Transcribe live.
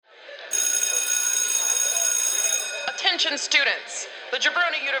Attention students, the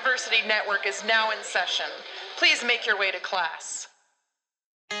Jabroni University Network is now in session. Please make your way to class.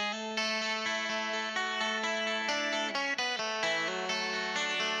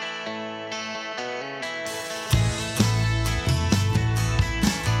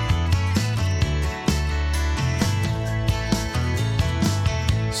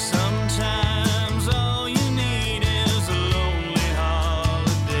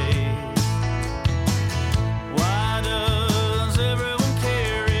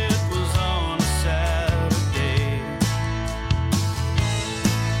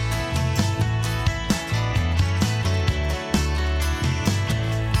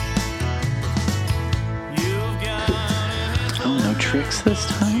 Tricks this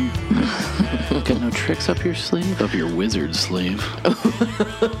time? Got no tricks up your sleeve? Up your wizard sleeve.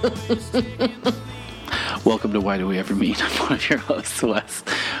 Welcome to Why Do We Ever Meet? I'm one of your hosts, Wes.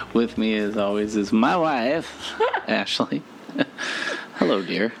 With me, as always, is my wife, Ashley. Hello,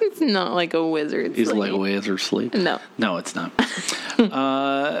 dear. It's not like a wizard It's sleeve. like a wizard sleeve? No, it's not.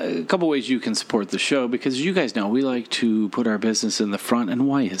 A couple ways you can support the show, because you guys know we like to put our business in the front. And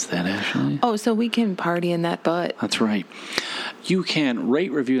why is that, Ashley? Oh, so we can party in that butt. That's right. You can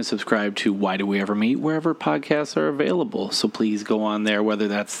rate, review, and subscribe to Why Do We Ever Meet wherever podcasts are available. So please go on there, whether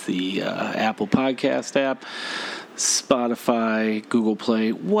that's the Apple Podcast app, Spotify, Google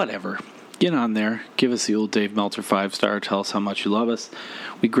Play, whatever. Get on there. Give us the old Dave Meltzer 5-star. Tell us how much you love us.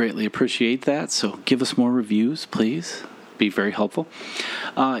 We greatly appreciate that. So give us more reviews, please. Be very helpful.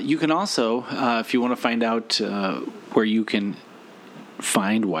 You can also, if you want to find out where you can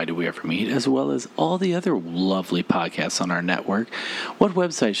find Why Do We Ever Meet, as well as all the other lovely podcasts on our network, what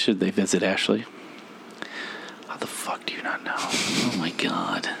website should they visit, Ashley? How the fuck do you not know? Oh, my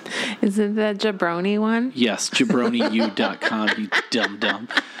God. Is it the Jabroni one? Yes, jabroniu.com, you dumb.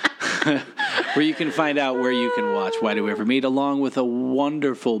 Where you can find out where you can watch Why Do We Ever Meet, along with a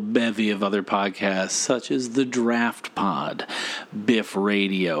wonderful bevy of other podcasts, such as The Draft Pod, Biff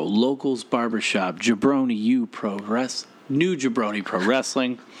Radio, Locals Barbershop, Jabroni U Pro Wrestling, New Jabroni Pro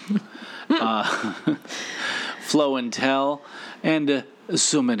Wrestling, Flow and Tell, and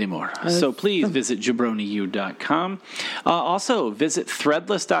so many more. So please visit jabroniu.com. Also, visit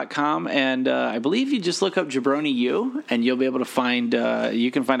threadless.com, and I believe you just look up Jabroni U, and you'll be able to find,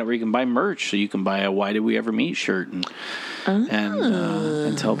 you can find out where you can buy merch, so you can buy a Why Do We Ever Meet shirt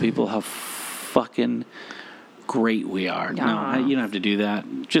and tell people how fucking great we are. No, you don't have to do that.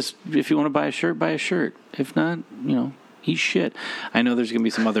 Just, if you want to buy a shirt, buy a shirt. If not, eat shit. I know there's going to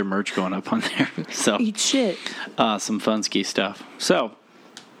be some other merch going up on there. So Eat shit. Some Funsky stuff. So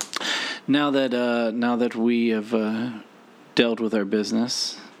now that we have dealt with our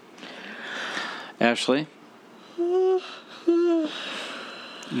business, Ashley, you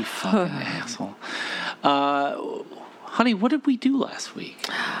fucking asshole. Honey, what did we do last week?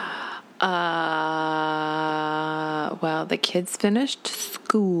 Well, the kids finished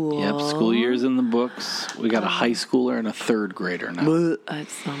school. Yep, school year's in the books. We got a high schooler and a third grader now.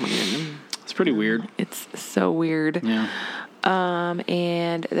 That's so weird. It's pretty weird. It's so weird. Yeah.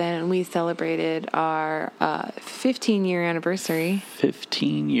 And then we celebrated our 15-year anniversary.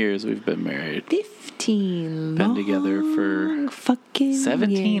 15 years we've been married. 15. Been together for fucking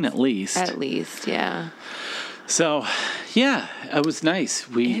 17 years. at least. At least, yeah. So, yeah, it was nice.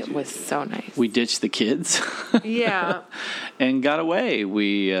 It was so nice. We ditched the kids. Yeah. And got away.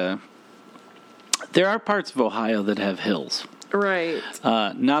 There are parts of Ohio that have hills. Right.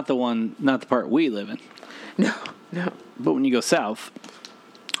 Not the part we live in. No. But when you go south,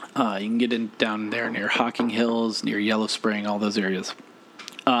 you can get down there near Hocking Hills, near Yellow Spring, all those areas.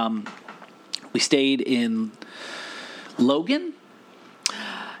 We stayed in Logan.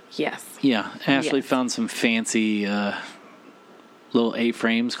 Yes. Yeah, Ashley Yes. found some fancy little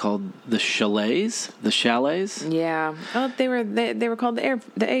A-frames called the chalets. Yeah. Oh, they were called the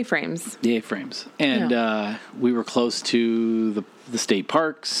A-frames. The A-frames. And we were close to the state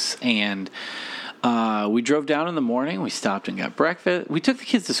parks, and we drove down in the morning. We stopped and got breakfast. We took the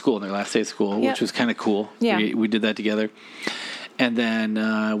kids to school on their last day of school, Yep. which was kind of cool. Yeah. We did that together. And then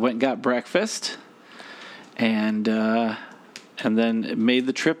went and got breakfast, and then made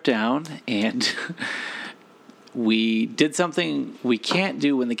the trip down, and we did something we can't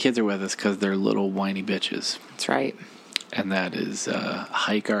do when the kids are with us because they're little whiny bitches. That's right. And that is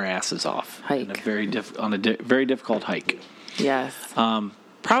hike our asses off. Hike. In a very very difficult hike. Yes.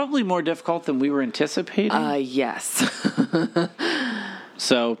 Probably more difficult than we were anticipating. Yes.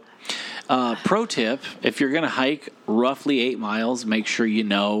 So, pro tip, if you're going to hike roughly 8 miles, make sure you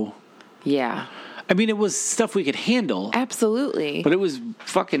know. Yeah. I mean, it was stuff we could handle. Absolutely. But it was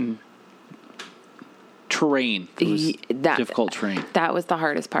fucking terrain. It was difficult terrain. That was the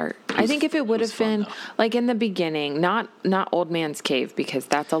hardest part. I think if it would have been though. like in the beginning, not Old Man's Cave, because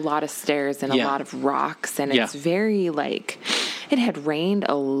that's a lot of stairs and a lot of rocks, and it's very like it had rained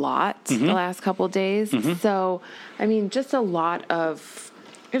a lot the last couple of days. So I mean, just a lot of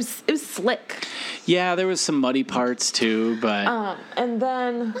it was slick. Yeah, there was some muddy parts too, but and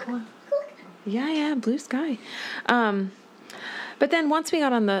then blue sky. But then once we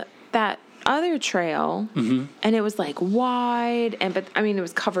got on that other trail, and it was like wide, but I mean it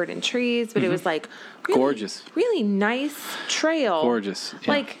was covered in trees, but it was like really, gorgeous, really nice trail, gorgeous.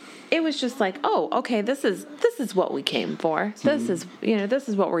 Yeah. Like it was just like, oh, okay, this is what we came for. This is this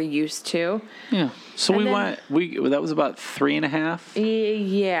is what we're used to. Yeah. So that was about 3.5.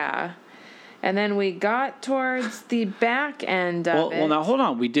 Yeah. And then we got towards the back end of it. Well, now hold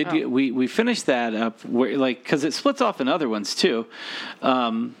on. We did we finished that up where because it splits off in other ones too.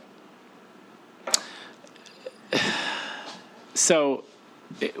 So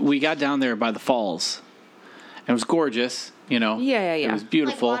we got down there by the falls. And it was gorgeous, Yeah. It was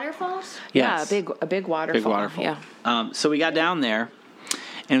beautiful. Like waterfalls? Yes. Yeah, a big waterfall. Big waterfall. Yeah. So we got down there,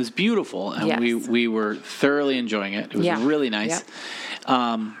 and it was beautiful, and we were thoroughly enjoying it. It was really nice.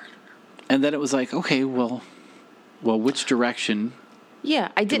 Yep. And then it was like, okay, well, which direction? Yeah,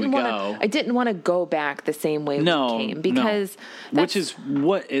 I didn't want to go back the same way we came because which is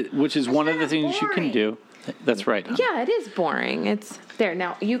one of the things you can do. That's right. Huh? Yeah, it is boring. It's there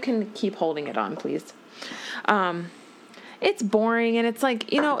now. You can keep holding it on, please. It's boring, and it's like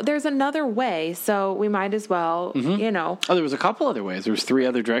there's another way, so we might as well, Oh, there was a couple other ways. There was 3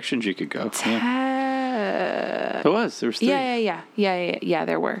 other directions you could go. There was 3. Yeah.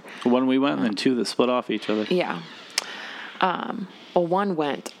 There were. One we went, and then 2 that split off each other. Yeah. Well, one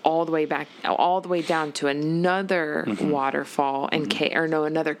went all the way back, all the way down to another waterfall and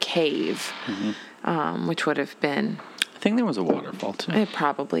another cave, which would have been. I think there was a waterfall too.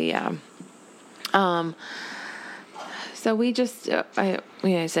 Probably, yeah. So we just, I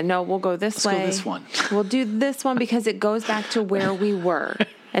said, no, we'll go this way. Let's go this one. We'll do this one because it goes back to where we were.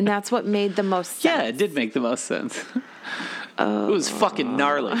 And that's what made the most sense. Yeah, it did make the most sense. It was fucking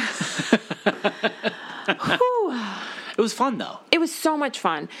gnarly. It was fun, though. It was so much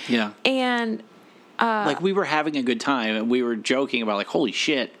fun. Yeah. And... like, we were having a good time, and we were joking about, like, holy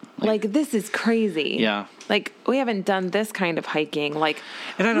shit. Like this is crazy. Yeah. Like, we haven't done this kind of hiking. Like,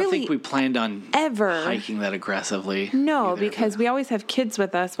 and I don't think we planned on ever hiking that aggressively. No, because we always have kids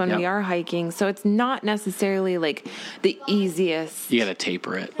with us when we are hiking, so it's not necessarily like the easiest. You got to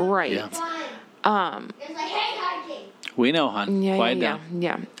taper it, right? Yeah. It's like, hey, hiking. We know, hon. Quiet down.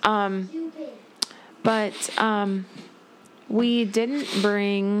 Yeah. But we didn't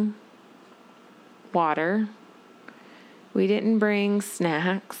bring water. We didn't bring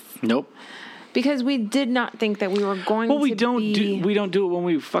snacks. Nope. Because we did not think that we were going to we don't do it when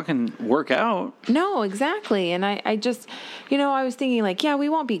we fucking work out. No, exactly. And I just, I was thinking like, we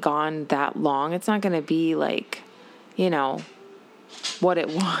won't be gone that long. It's not going to be like, what it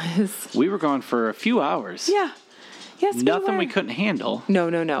was. We were gone for a few hours. Yeah. Yes, Nothing we couldn't handle.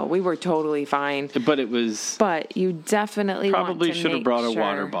 No. We were totally fine. But it was... But you definitely probably should have brought a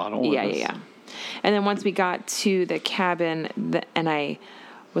water bottle with us. Yeah. And then once we got to the cabin, and I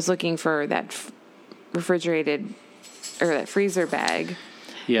was looking for that refrigerated or that freezer bag.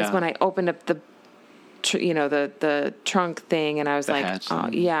 Yeah. That's when I opened up the trunk thing, and I was like,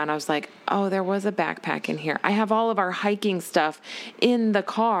 and I was like, oh, there was a backpack in here. I have all of our hiking stuff in the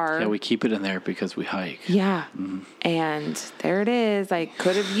car. Yeah, we keep it in there because we hike. Yeah. And there it is. I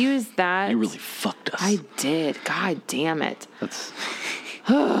could have used that. You really fucked us. I did. God damn it. That's...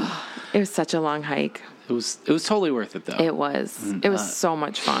 It was such a long hike. It was totally worth it, though. It was. It was so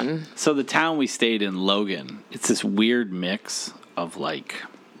much fun. So the town we stayed in, Logan, it's this weird mix of like...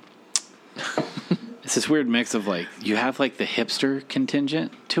 It's this weird mix of like, you have like the hipster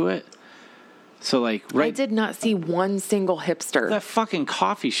contingent to it. So like, right. I did not see one single hipster. That fucking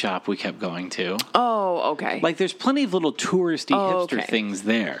coffee shop we kept going to. Oh, okay. Like there's plenty of little touristy hipster things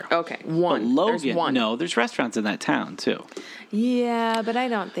there. Okay, one. But Logan, there's one. No, there's restaurants in that town too. Yeah, but I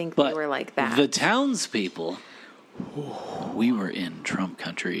don't think they were like that. The townspeople, we were in Trump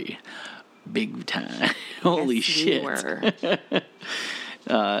country, big time. Holy shit. We were.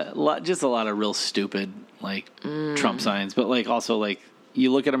 Just a lot of real stupid like Trump signs, but like also like you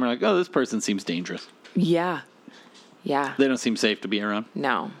look at them and you're like, oh, this person seems dangerous. Yeah. They don't seem safe to be around.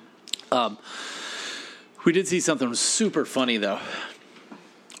 No. We did see something super funny though.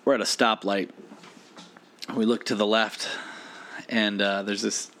 We're at a stoplight. We look to the left, and there's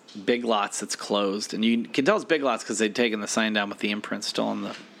this Big Lots that's closed, and you can tell it's Big Lots because they'd taken the sign down with the imprint still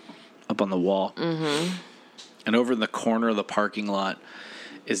up on the wall. Mm-hmm. And over in the corner of the parking lot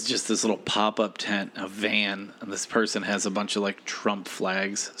is just this little pop-up tent, a van, and this person has a bunch of like Trump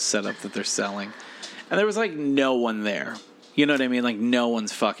flags set up that they're selling. And there was like no one there. You know what I mean? Like no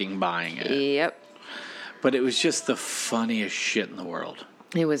one's fucking buying it. Yep. But it was just the funniest shit in the world.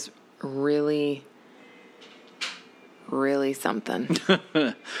 It was really, really something.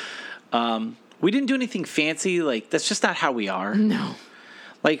 We didn't do anything fancy. Like, that's just not how we are. No.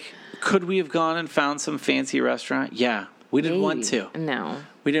 Like, could we have gone and found some fancy restaurant? Yeah. We didn't want to. No.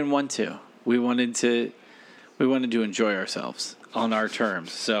 We didn't want to. We wanted to enjoy ourselves on our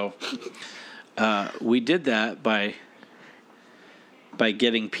terms. So we did that by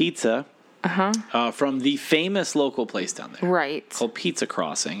getting pizza from the famous local place down there. Right. Called Pizza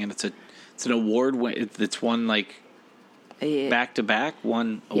Crossing. And it's an award. It's won like back to back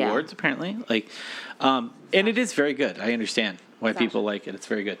awards apparently. Like, and it is very good. I understand why people like it. It's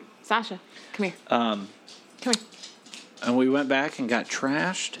very good. Sasha, come here. Come here. And we went back and got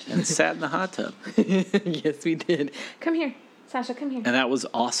trashed and sat in the hot tub. Yes, we did. Come here. Sasha, come here. And that was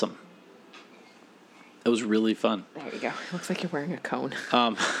awesome. It was really fun. There you go. It looks like you're wearing a cone.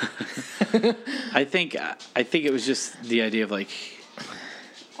 I think it was just the idea of like,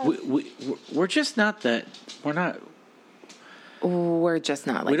 we're just not that. We're just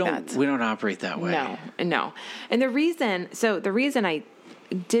not like that. We don't operate that way. No. And the reason I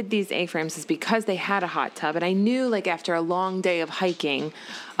did these A-frames is because they had a hot tub, and I knew like after a long day of hiking,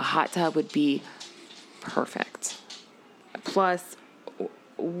 a hot tub would be perfect. Plus,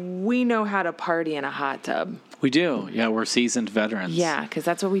 we know how to party in a hot tub. We do. Yeah, we're seasoned veterans. Yeah, because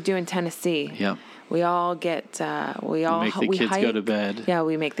that's what we do in Tennessee. Yep. We all get, we make the kids hike. Go to bed. Yeah,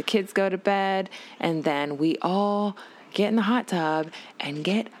 we make the kids go to bed, and then we all get in the hot tub and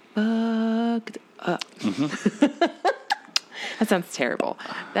get fucked up. Mm-hmm. That sounds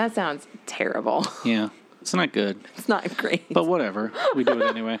terrible. Yeah, it's not good. It's not great. But whatever. We do it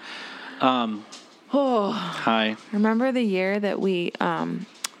anyway. Hi. Remember the year that we,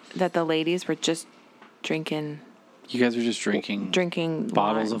 that the ladies were just drinking... You guys were just drinking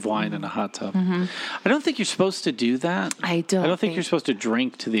bottles wine. of wine in a hot tub. Mm-hmm. I don't think you're supposed to do that. I don't think you're supposed to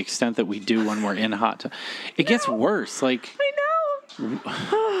drink to the extent that we do when we're in a hot tub. It gets worse. Like, I know.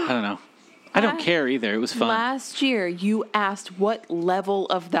 I don't know. I don't care either. It was fun. Last year, you asked what level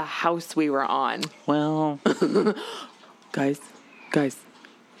of the house we were on. Well, guys,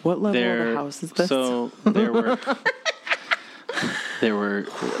 what level of the house is this? So there were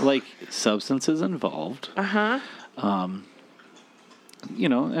like substances involved. You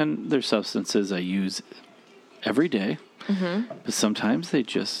know, and there's substances I use every day. Mm-hmm. But sometimes they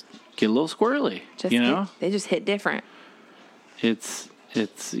just get a little squirrely. They just hit different. It's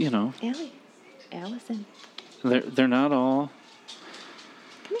you know. Allison. They're not all.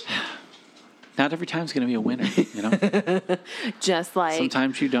 Not every time's going to be a winner, you know? Just like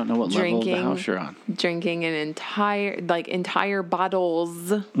sometimes you don't know what level of the house you're on. Drinking an entire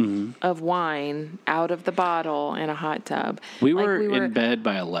bottles of wine out of the bottle in a hot tub. We were in bed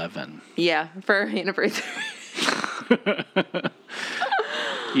by 11. Yeah, for our anniversary.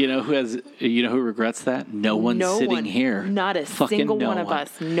 You know who regrets that? No one sitting here. Not a single one of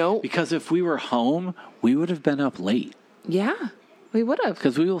us. Nope. Because if we were home, we would have been up late. Yeah. We would have.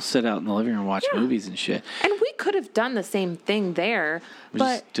 Because we will sit out in the living room and watch movies and shit. And we could have done the same thing there. We but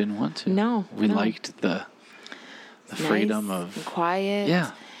just didn't want to. No. We liked the freedom nice of... and quiet.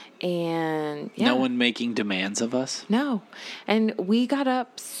 Yeah. And no one making demands of us. No. And we got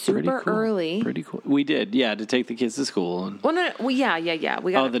up super early. Pretty cool. We did, to take the kids to school. And... Well, no, yeah.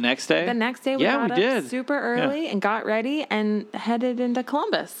 We got the next day? The next day we got up super early and got ready and headed into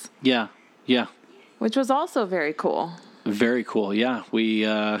Columbus. Yeah. Which was also very cool. Very cool, yeah. We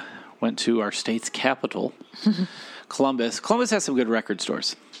went to our state's capital, Columbus. Columbus has some good record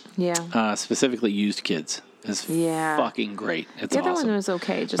stores. Yeah. Specifically used kids. It's fucking great. It's awesome. The other one was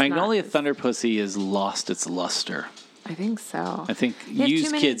okay. Just Magnolia Thunder Pussy has lost its luster. I think so. I think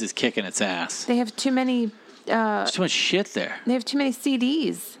used kids is kicking its ass. They have too many... There's too much shit there. They have too many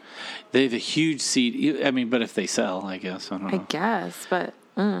CDs. They have a huge CD. I mean, but if they sell, I guess. I don't know. I guess, but...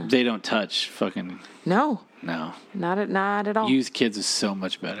 They don't touch fucking... No. Not at all. Used kids is so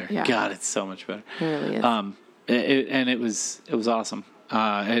much better. Yeah. God, it's so much better. It really is. It was awesome.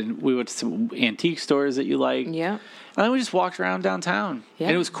 And we went to some antique stores that you like. Yeah. And then we just walked around downtown. Yeah.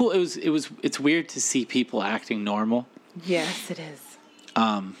 And it was cool. It's weird to see people acting normal. Yes, it is.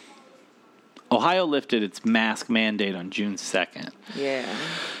 Ohio lifted its mask mandate on June 2nd. Yeah.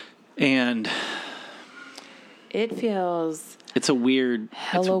 And it feels... It's a weird...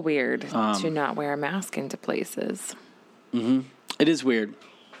 Hella weird to not wear a mask into places. Mm-hmm. It is weird.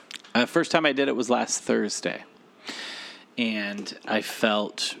 First time I did it was last Thursday. and I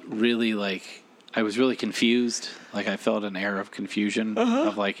felt really like I was really confused. Like I felt an air of confusion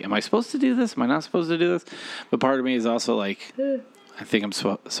of like, am I supposed to do this? Am I not supposed to do this? But part of me is also like, I think I'm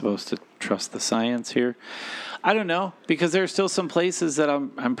supposed to trust the science here. I don't know, because there are still some places that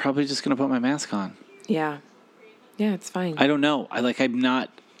I'm probably just going to put my mask on. Yeah. Yeah, it's fine. I don't know. I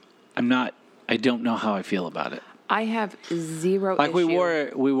don't know how I feel about it. I have zero like issue.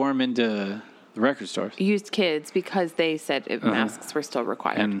 we wore them into the record stores. Used kids because they said masks were still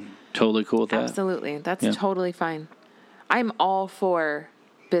required. And totally cool with that. Absolutely. That's totally fine. I'm all for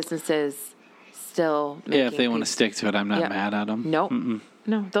businesses still making if they want to stick to it, I'm not mad at them. Nope.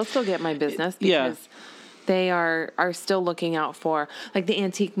 No, they'll still get my business because they are still looking out for, like the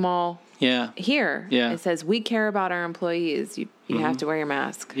Antique Mall here. Yeah. It says, we care about our employees. You have to wear your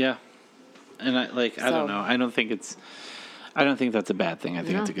mask. Yeah. And I don't know. I don't think that's a bad thing. I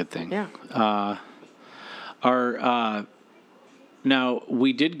think it's a good thing. Yeah. Now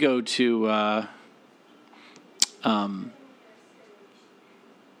we did go to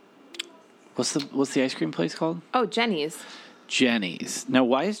what's the ice cream place called? Oh, Jenny's. Jenny's. Now,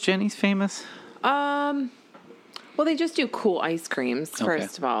 why is Jenny's famous? Well, they just do cool ice creams,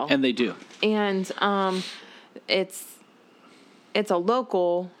 first of all. And they do. And it's a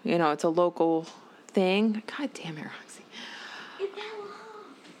local, it's a local thing. God damn it, Roxy.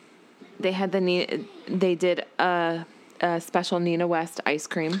 They did a special Nina West ice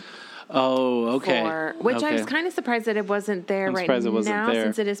cream. Oh, okay. Which I was kind of surprised that it wasn't there now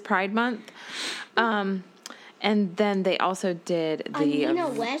since it is Pride Month. And then they also did the Nina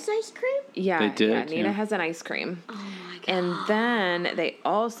West ice cream? Yeah, they did. Yeah, Nina has an ice cream. Oh my god! And then they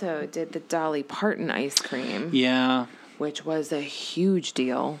also did the Dolly Parton ice cream. Yeah, which was a huge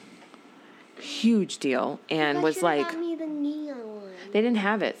deal, and was like got me the neon one. They didn't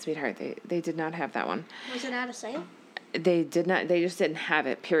have it, sweetheart. They did not have that one. Was it out of sale? They did not. They just didn't have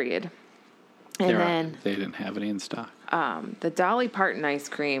it. Period. And they didn't have any in stock. The Dolly Parton ice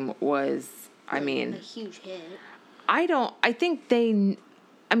cream was. I mean, a huge hit. I think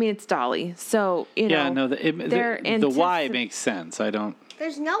it's Dolly, so Yeah, no, the why makes sense. I don't.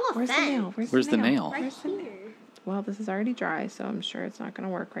 There's no offense. Where's the nail? Where's the nail? Right here. Well, this is already dry, so I'm sure it's not going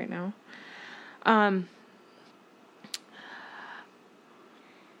to work right now. I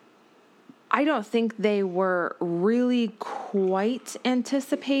don't think they were really quite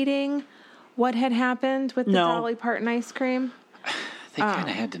anticipating what had happened with the Dolly Parton ice cream. They kind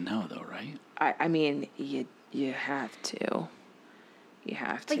of had to know, though, right? I mean, you have to. You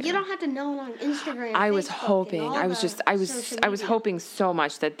have to. But you don't have to know it on Instagram. I was hoping. I was hoping so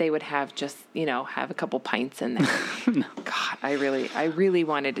much that they would have just, have a couple pints in there. No. God, I really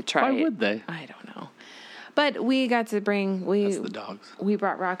wanted to try it. Why would they? I don't know. But we got to That's the dogs. We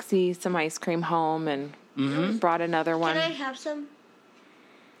brought Roxy some ice cream home and brought another one. Can I have some?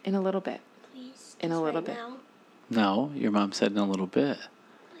 In a little bit. Please. In a little bit. Now? No, your mom said in a little bit.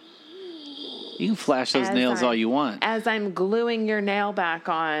 You can flash those nails all you want. As I'm gluing your nail back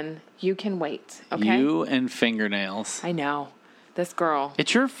on, you can wait, okay? You and fingernails. I know. This girl.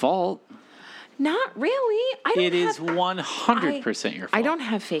 It's your fault. Not really. It is 100% your fault. I don't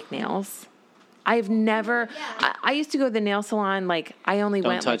have fake nails. I've never... I used to go to the nail salon, I only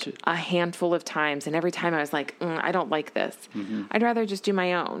went a handful of times, and every time I was like, I don't like this. Mm-hmm. I'd rather just do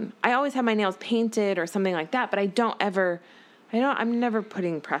my own. I always have my nails painted or something like that, but I'm never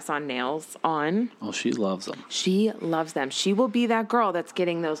putting press-on nails on. Well, she loves them. She loves them. She will be that girl that's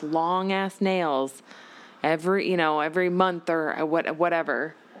getting those long-ass nails every month or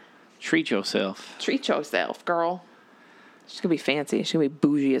whatever. Treat yourself. Treat yourself, girl. She's going to be fancy. She's going to be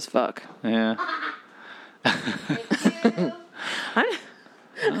bougie as fuck. Yeah.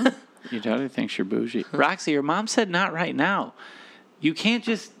 Your daughter thinks you're bougie. Roxy, your mom said not right now. You can't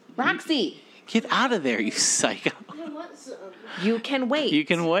just... Roxy! Get out of there, you psycho. You can wait. You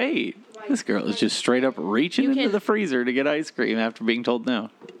can wait. This girl is just straight up reaching into the freezer to get ice cream after being told no.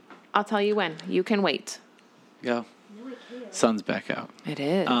 I'll tell you when. You can wait. Go. Sun's back out. It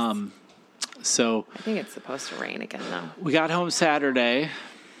is. So I think it's supposed to rain again, though. We got home Saturday,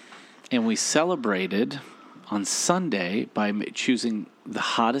 and we celebrated on Sunday by choosing the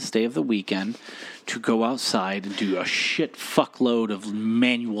hottest day of the weekend to go outside and do a shit fuckload of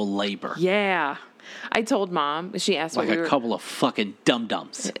manual labor. Yeah. I told Mom. She asked Like what we a were. couple of fucking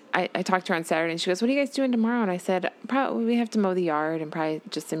dum-dums. I talked to her on Saturday, and she goes, "What are you guys doing tomorrow?" And I said, "Probably we have to mow the yard and probably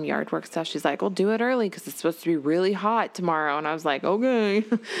just some yard work stuff." She's like, "Well, do it early because it's supposed to be really hot tomorrow." And I was like, "Okay."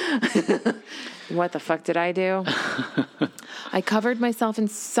 What the fuck did I do? I covered myself in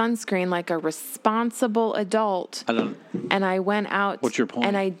sunscreen like a responsible adult. And I went out. What's your point?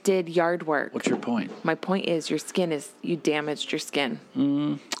 And I did yard work. What's your point? My point is you damaged your skin.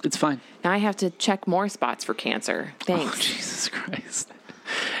 It's fine. Now I have to check more spots for cancer. Thanks. Oh, Jesus Christ.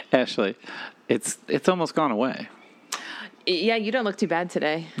 Ashley, it's almost gone away. Yeah, you don't look too bad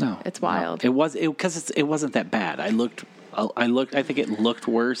today. No. It's wild. No. It wasn't that bad. I think it looked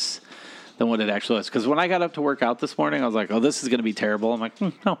worse than what it actually was. Because when I got up to work out this morning, I was like, oh, this is going to be terrible. I'm like,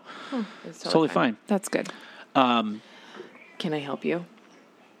 no, it's totally fine. That's good. Can I help you?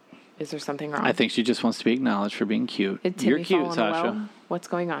 Is there something wrong? I think she just wants to be acknowledged for being cute. You're cute, Sasha. Well? What's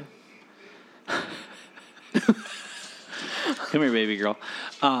going on? Come here, baby girl.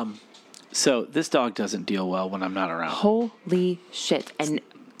 So this dog doesn't deal well when I'm not around. Holy shit. And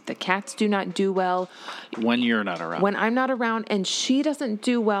the cats do not do well when you're not around. When I'm not around, and she doesn't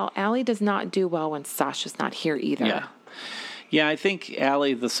do well. Allie does not do well when Sasha's not here either. Yeah. Yeah, I think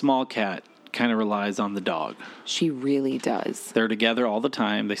Allie, the small cat, kind of relies on the dog. She really does. They're together all the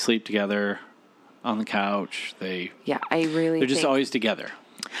time. They sleep together on the couch. They're just always together.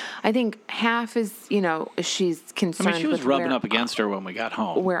 I think half is, she's concerned. I mean, she was rubbing up against her when we got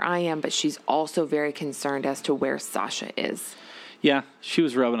home. Where I am, but she's also very concerned as to where Sasha is. Yeah, she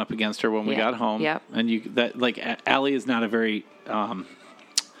was rubbing up against her when we got home. Yep. And Allie is not a very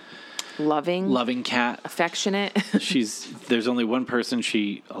loving cat, affectionate. There's only one person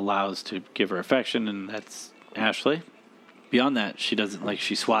she allows to give her affection, and that's Ashley. Beyond that, she doesn't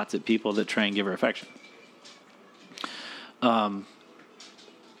she swats at people that try and give her affection. I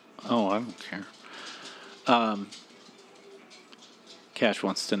don't care. Cash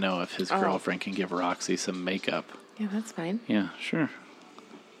wants to know if his girlfriend can give Roxy some makeup. Yeah, that's fine. Yeah, sure.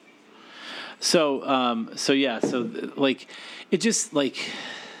 So it just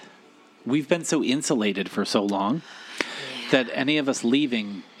we've been so insulated for so long that any of us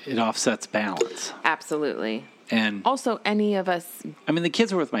leaving, it offsets balance. Absolutely. And also any of us. I mean, the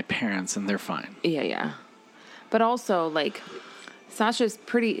kids are with my parents and they're fine. Yeah. But also Sasha's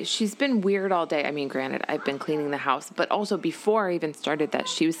she's been weird all day. I mean, granted, I've been cleaning the house, but also before I even started that,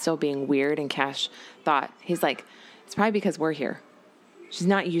 she was still being weird, and Cash thought, he's like, it's probably because we're here. She's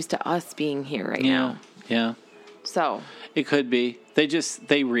not used to us being here right now. Yeah. So. It could be.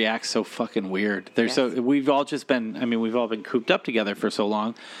 They react so fucking weird. We've all been cooped up together for so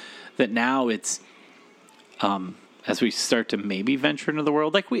long that now it's, as we start to maybe venture into the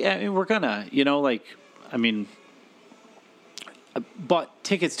world, we're gonna, bought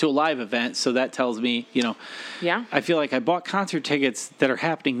tickets to a live event, so that tells me, Yeah. I feel like I bought concert tickets that are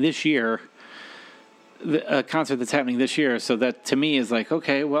happening this year, a concert that's happening this year, so that to me is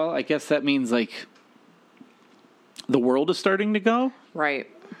okay, well, I guess that means the world is starting to go. Right.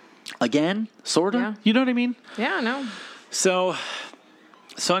 Again, sort of. Yeah. You know what I mean? Yeah, I know. So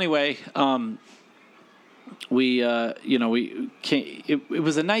anyway, it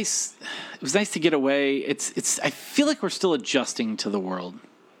was nice to get away. I feel like we're still adjusting to the world.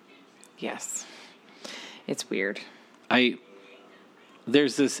 Yes. It's weird.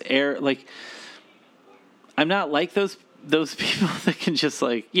 There's this air, I'm not like those people that can just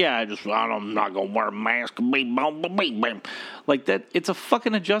I'm not gonna wear a mask. Like that. It's a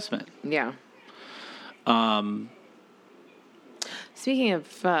fucking adjustment. Yeah. Speaking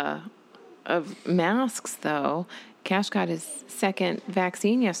of masks, though, Cash got his second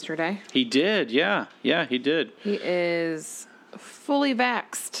vaccine yesterday. He did, yeah. Yeah, he did. He is fully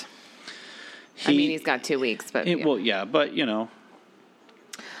vaxxed. He's got 2 weeks, but... Well, yeah, but,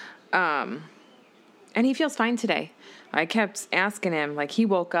 And he feels fine today. I kept asking him, he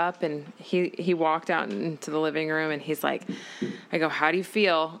woke up and he walked out into the living room and he's like, I go, how do you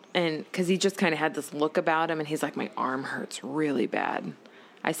feel? And because he just kind of had this look about him and he's like, my arm hurts really bad.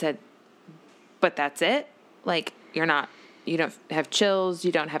 I said, but that's it? You don't have chills,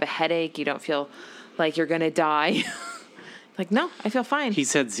 you don't have a headache, you don't feel like you're going to die. No, I feel fine. He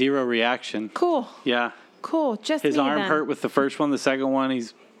said zero reaction. Cool. Yeah. Cool. Just his me, arm then. hurt with the first one, the second one,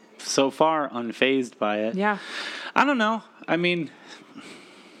 he's so far unfazed by it. Yeah. I don't know. I mean,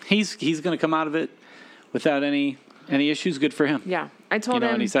 he's going to come out of it without any issues. Good for him. Yeah. I told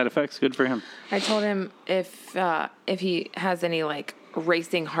him any side effects. Good for him. I told him if he has any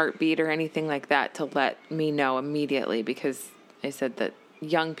racing heartbeat or anything like that to let me know immediately, because I said that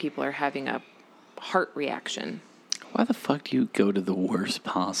young people are having a heart reaction. Why the fuck do you go to the worst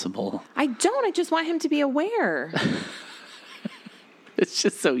possible? I don't. I just want him to be aware. It's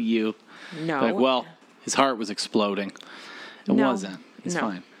just so you. No. Like, well, his heart was exploding. It No. wasn't. It's No.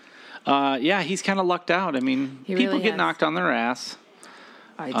 fine. Yeah, he's kind of lucked out. I mean, He people really get has. knocked on their ass.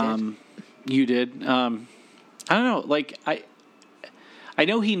 I did. You did. I don't know. Like, I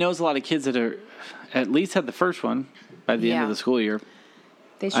know he knows a lot of kids that are at least had the first one by the end Yeah. of the school year.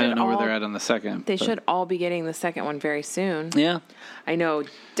 They I don't know where they're at on the second. They but- should all be getting the second one very soon. Yeah. I know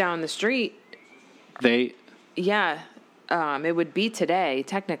down the street, They. it would be today,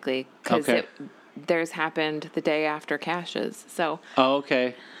 technically, because Okay. theirs happened the day after Cash's. So, Oh,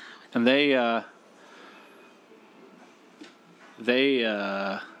 okay. And they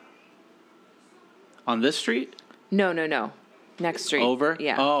on this street? no. Next street. Over?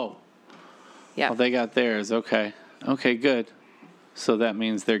 Yeah. Oh. Yeah. Well, they got theirs. Okay. Okay, good. So that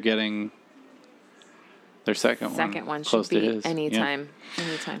means they're getting their second one close should be to his. anytime.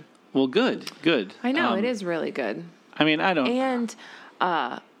 Anytime. Well, good. I know, it is really good. I mean, I don't. And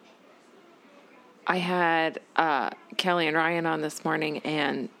I had Kelly and Ryan on this morning,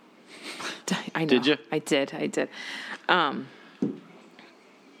 and I know. Did you? I did.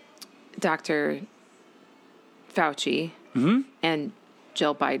 Dr. Fauci and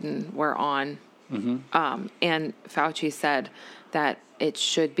Jill Biden were on. And Fauci said that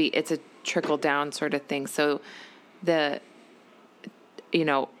it's a trickle down sort of thing. So the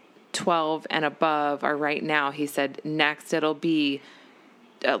 12 and above are right now. He said next it'll be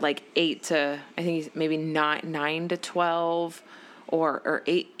like 8 to, I think maybe 9 to 12 or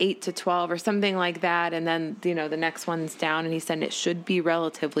 8 to 12 or something like that. And then, the next one's down, and he said it should be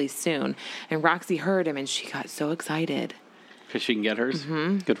relatively soon. And Roxy heard him and she got so excited. Because she can get hers?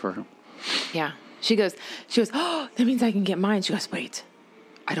 Mm-hmm. Good for her. Yeah. She goes, oh, that means I can get mine. She goes, wait,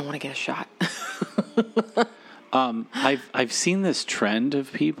 I don't want to get a shot. I've seen this trend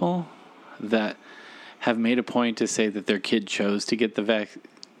of people that have made a point to say that their kid chose to get the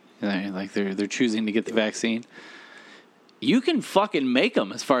like they're choosing to get the vaccine. You can fucking make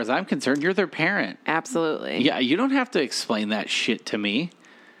them, as far as I'm concerned. You're their parent. Absolutely. Yeah, you don't have to explain that shit to me.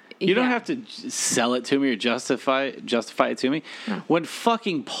 You don't have to sell it to me or justify it to me. No. When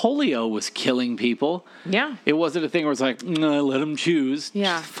fucking polio was killing people, Yeah. it wasn't a thing where it's like, no, let them choose.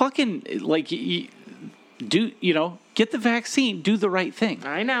 Yeah. Just fucking, like, get the vaccine, do the right thing.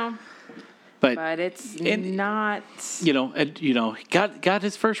 I know. But it's not. Got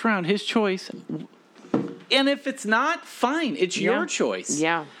his first round, his choice. And if it's not, fine. It's your choice.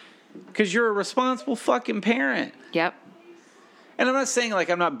 Yeah. Because you're a responsible fucking parent. Yep. And I'm not saying, like,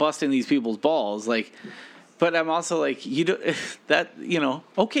 I'm not busting these people's balls, like, but I'm also like,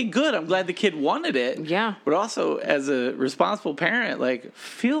 okay, good. I'm glad the kid wanted it. Yeah. But also, as a responsible parent, like,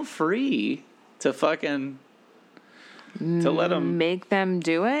 feel free to fucking, to let them. Make them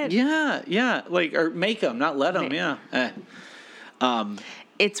do it? Yeah. Like, or make them, not let them, yeah.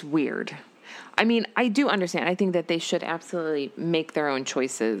 It's weird. I mean, I do understand. I think that they should absolutely make their own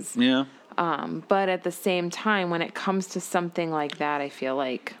choices. Yeah. But at the same time, when it comes to something like that, I feel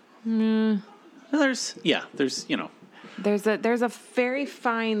like There's there's a very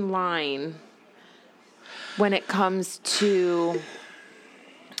fine line when it comes to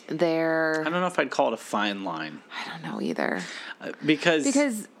I their. don't know if I'd call it a fine line. I don't know either Because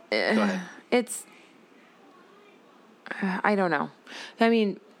go ahead. it's. I don't know. I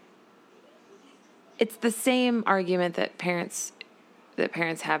mean, it's the same argument that parents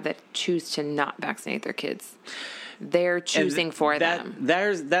have that choose to not vaccinate their kids. They're choosing for them.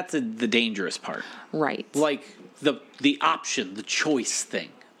 That's the dangerous part. Right. Like the option, the choice thing.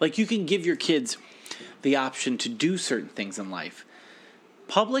 Like, you can give your kids the option to do certain things in life.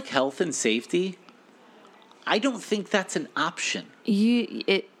 Public health and safety, I don't think that's an option.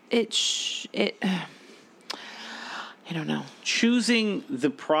 I don't know. Choosing the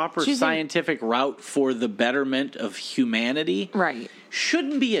proper scientific route for the betterment of humanity, Right.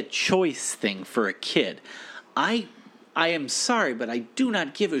 shouldn't be a choice thing for a kid. I am sorry, but I do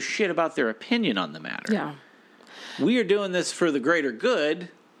not give a shit about their opinion on the matter. Yeah. We are doing this for the greater good,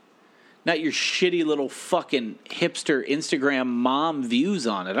 not your shitty little fucking hipster Instagram mom views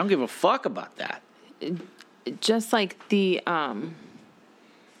on it. I don't give a fuck about that. Just like the You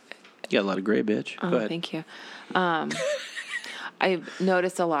got a lot of gray, bitch. Go ahead. Thank you. I've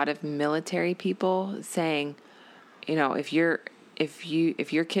noticed a lot of military people saying, if your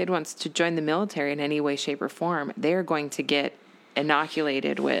kid wants to join the military in any way, shape, or form, they're going to get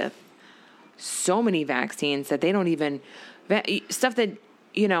inoculated with so many vaccines that they don't even stuff that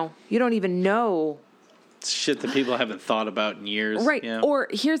you don't even know. Shit that people haven't thought about in years. Right. Yeah. Or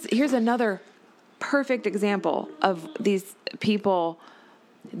here's another perfect example of these people.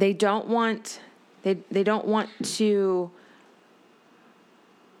 They don't want to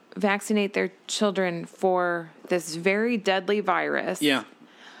vaccinate their children for this very deadly virus. Yeah.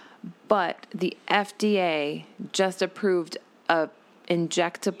 But the FDA just approved a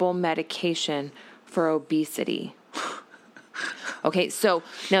injectable medication for obesity. Okay, so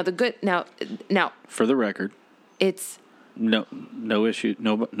now now for the record, it's no issue,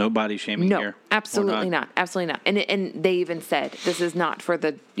 no body shaming here. Absolutely not. Absolutely not. And they even said this is not for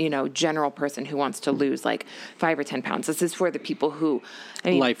the general person who wants to lose like 5 or 10 pounds. This is for the people who,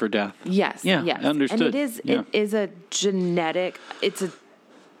 life or death. Yes. Yeah. Yes. Understood. And it is a genetic. It's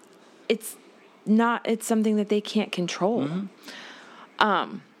something that they can't control.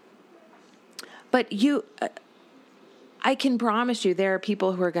 Mm-hmm. But I can promise you there are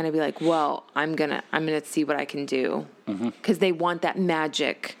people who are going to be like, well, I'm going to see what I can do. Because they want that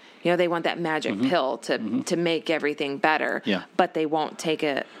magic, they want that magic pill to make everything better. Yeah. But they won't take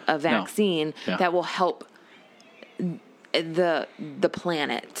a vaccine that will help the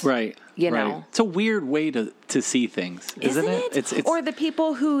planet. Right. You know. It's a weird way to see things, isn't it? It's or the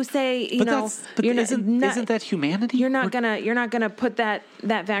people who say, isn't that humanity? You're not gonna put that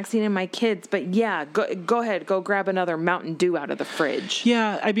vaccine in my kids, but yeah, go ahead, go grab another Mountain Dew out of the fridge.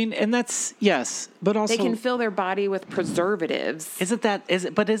 Yeah, and that's yes, but also they can fill their body with preservatives. Isn't that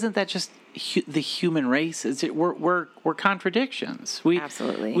just the human race? We're contradictions.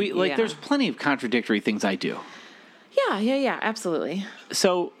 Absolutely. There's plenty of contradictory things I do. Yeah, absolutely.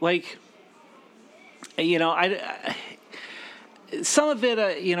 So, some of it,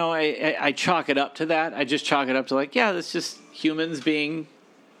 I chalk it up to that. I just chalk it up to that's just humans being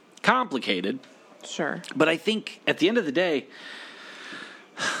complicated. Sure. But I think at the end of the day,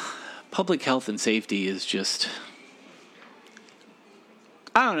 public health and safety is just,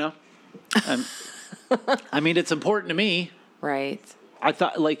 I don't know. It's important to me. Right. I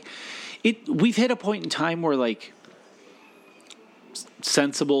thought we've hit a point in time where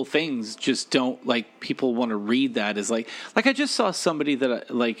sensible things just don't people want to read that as I just saw somebody that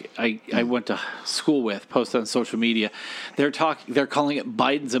I went to school with post on social media. They're calling it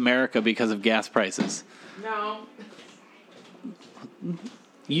Biden's America because of gas prices. No.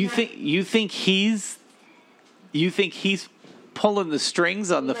 You think he's pulling the strings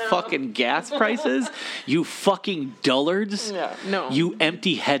on the fucking gas prices? You fucking dullards. No. You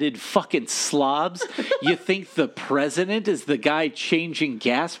empty-headed fucking slobs. You think the president is the guy changing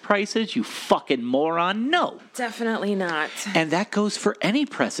gas prices? You fucking moron. No. Definitely not. And that goes for any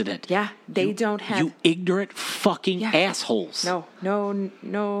president. Yeah, they don't have... You ignorant fucking assholes. No.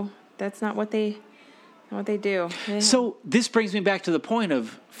 That's not what they do. Yeah. So this brings me back to the point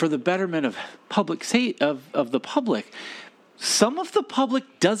of, for the betterment of of the public, some of the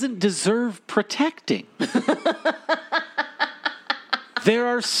public doesn't deserve protecting. There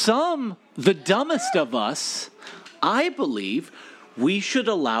are some, the dumbest of us, I believe, we should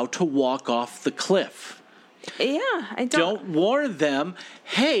allow to walk off the cliff. Yeah, I don't warn them,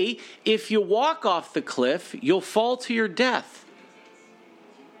 hey, if you walk off the cliff, you'll fall to your death.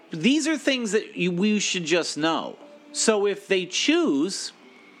 These are things that we should just know. So if they choose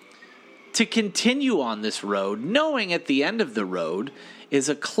to continue on this road, knowing at the end of the road is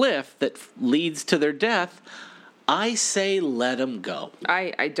a cliff that leads to their death, I say let them go.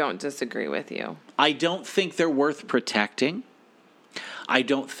 I don't disagree with you. I don't think they're worth protecting. I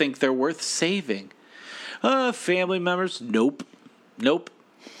don't think they're worth saving. Family members, nope.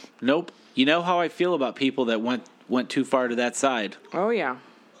 You know how I feel about people that went too far to that side. Oh yeah.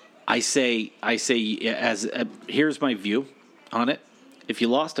 I say, here's my view on it. If you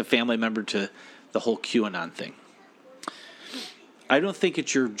lost a family member to the whole QAnon thing, I don't think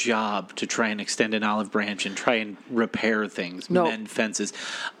it's your job to try and extend an olive branch and try and repair things, mend fences.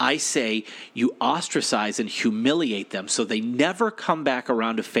 I say you ostracize and humiliate them so they never come back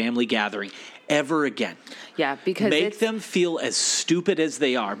around a family gathering ever again. Yeah, because make them feel as stupid as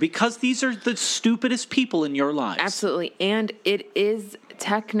they are, because these are the stupidest people in your lives. Absolutely. And it is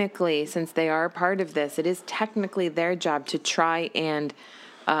technically, since they are a part of this, it is technically their job to try and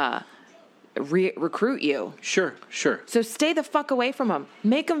recruit you. Sure. So stay the fuck away from them.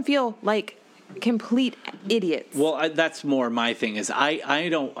 Make them feel like complete idiots. Well, that's more my thing. Is I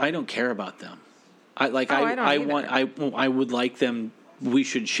don't care about them. I would like them. We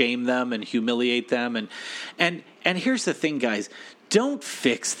should shame them and humiliate them and here's the thing, guys. Don't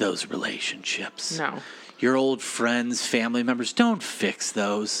fix those relationships. No. Your old friends, family members, don't fix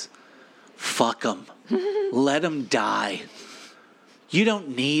those. Fuck them. Let them die. You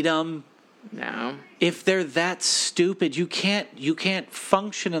don't need them. No. If they're that stupid, you can't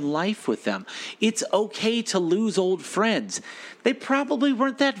function in life with them. It's okay to lose old friends. They probably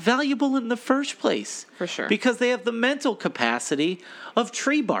weren't that valuable in the first place. For sure. Because they have the mental capacity of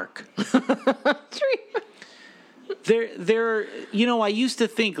tree bark. They're I used to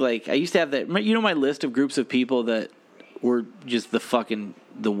think I used to have that, my list of groups of people that were just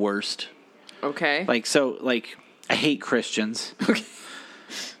the worst. Okay. I hate Christians. Okay.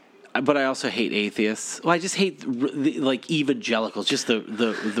 But I also hate atheists. Well, I just hate evangelicals, just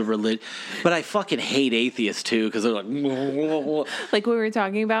the religion. But I fucking hate atheists too, because they're like we were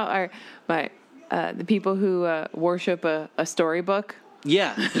talking about the people who worship a storybook.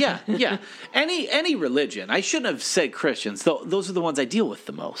 Yeah. Any religion. I shouldn't have said Christians. Those are the ones I deal with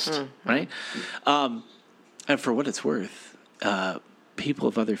the most, right? And for what it's worth, people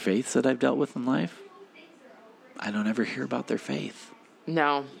of other faiths that I've dealt with in life, I don't ever hear about their faith.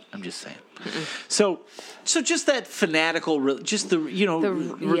 No. I'm just saying. So just that fanatical,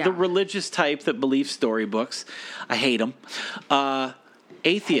 the religious type that believes storybooks. I hate them.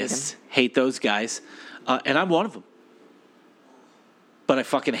 Atheists hate those guys, and I'm one of them. But I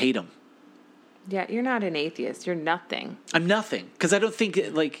fucking hate them. Yeah, you're not an atheist. You're nothing. I'm nothing because I don't think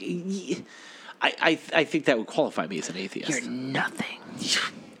I think that would qualify me as an atheist. You're nothing.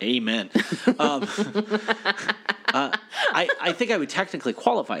 Amen. I think I would technically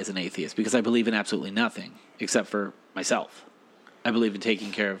qualify as an atheist because I believe in absolutely nothing except for myself. I believe in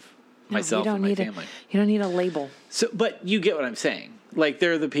taking care of myself and my family. You don't need a label. So, but you get what I'm saying.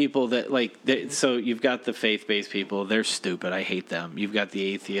 They're the people that so you've got the faith-based people. They're stupid. I hate them. You've got the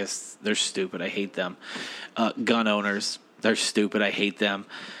atheists. They're stupid. I hate them. Gun owners. They're stupid. I hate them.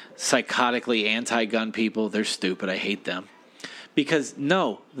 Psychotically anti-gun people. They're stupid. I hate them. Because,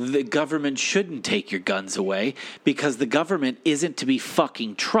 no, the government shouldn't take your guns away because the government isn't to be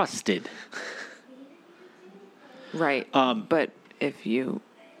fucking trusted. Right. But if you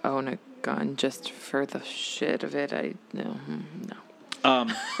own a gun just for the shit of it, no.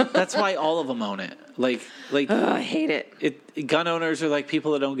 That's why all of them own it. I hate it. Gun owners are like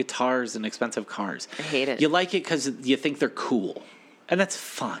people that own guitars and expensive cars. I hate it. You like it because you think they're cool. And that's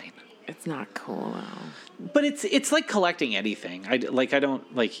fine. It's not cool, though. But it's like collecting anything.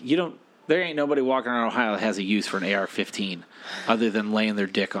 There ain't nobody walking around Ohio that has a use for an AR-15 other than laying their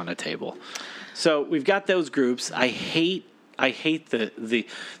dick on a table. So we've got those groups. I hate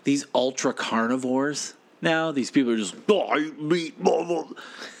these ultra carnivores now. These people are just, I eat meat, blah, blah.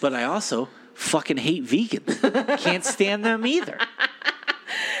 But I also fucking hate vegans. Can't stand them either.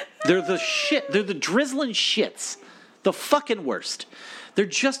 They're the shit. They're the drizzling shits. The fucking worst. They're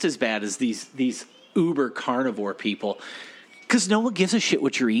just as bad as these uber carnivore people because no one gives a shit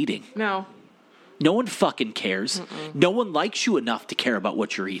what you're eating. No one fucking cares. No one likes you enough to care about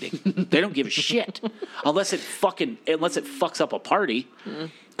what you're eating. They don't give a shit unless it fucks up a party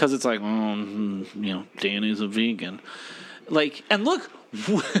because it's like, Danny's a vegan. And look,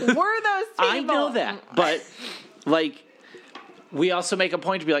 we're those people. I know that, but we also make a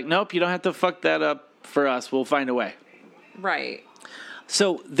point to be like, nope, you don't have to fuck that up for us. We'll find a way. Right.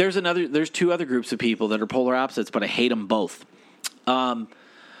 So there's two other groups of people that are polar opposites, but I hate them both. I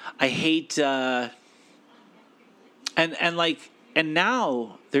hate, and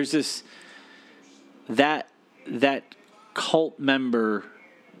now there's this, that cult member,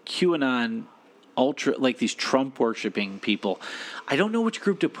 QAnon, ultra, these Trump worshiping people. I don't know which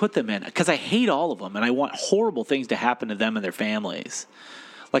group to put them in because I hate all of them and I want horrible things to happen to them and their families.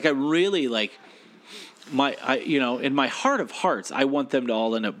 I really in my heart of hearts, I want them to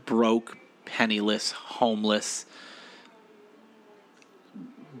all end up broke, penniless, homeless,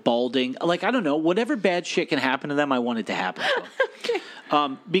 balding. I don't know. Whatever bad shit can happen to them, I want it to happen to them.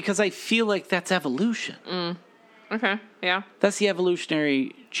 Okay. Because I feel like that's evolution. Okay, yeah. That's the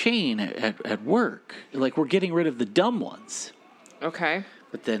evolutionary chain at work. We're getting rid of the dumb ones. Okay.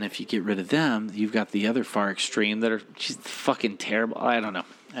 But then if you get rid of them, you've got the other far extreme that are just fucking terrible. I don't know.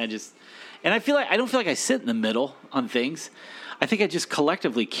 And I don't feel like I sit in the middle on things. I think I just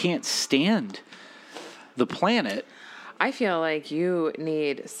collectively can't stand the planet. I feel like you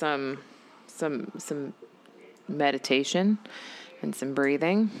need some meditation and some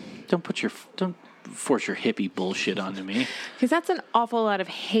breathing. Don't force your hippie bullshit onto me. Because that's an awful lot of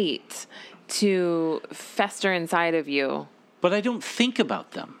hate to fester inside of you. But I don't think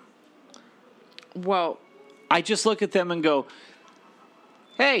about them. Well, I just look at them and go,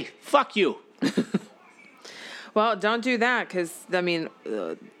 hey, fuck you. Well, don't do that because,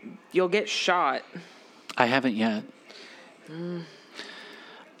 you'll get shot. I haven't yet.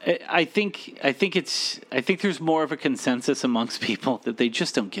 I think there's more of a consensus amongst people that they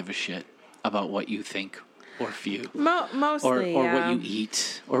just don't give a shit. about what you think or feel. Mostly, or what you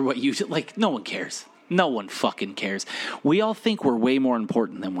eat, or what you, like, no one cares. No one fucking cares. We all think we're way more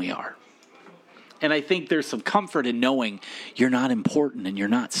important than we are. And I think there's some comfort in knowing you're not important and you're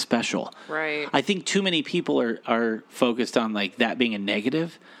not special. Right. I think too many people are focused on, like, that being a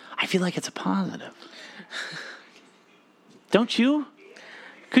negative. I feel like it's a positive. Don't you?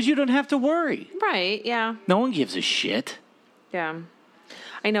 Because you don't have to worry. Right, yeah. No one gives a shit. Yeah.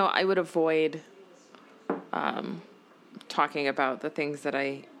 I know I would avoid talking about the things that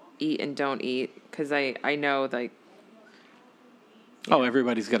I eat and don't eat because I know, like... Oh,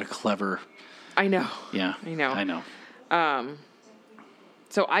 everybody's got a clever... I know. Yeah. I know.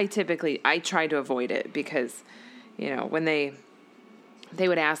 So I try to avoid it because, when they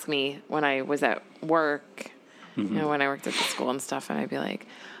would ask me when I was at work, when I worked at the school and stuff, and I'd be like,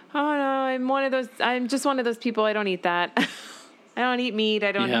 oh no, I'm just one of those people. I don't eat that. I don't eat meat.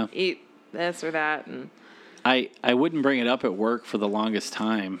 I don't eat this or that. And I wouldn't bring it up at work for the longest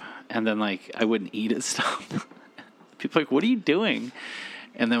time. And then, like, I wouldn't eat it stuff. People are like, what are you doing?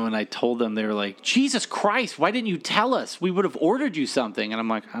 And then when I told them, they were like, Jesus Christ, why didn't you tell us? We would have ordered you something. And I'm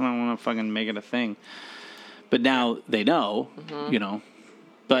like, I don't want to fucking make it a thing. But now they know,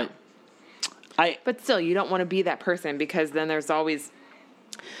 But But still, you don't want to be that person because then there's always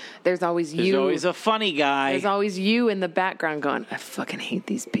you. There's always a funny guy. There's always you in the background going, I fucking hate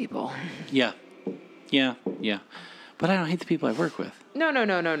these people. Yeah. But I don't hate the people I work with.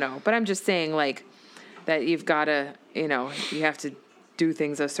 No. But I'm just saying, like, that you've got to, you have to do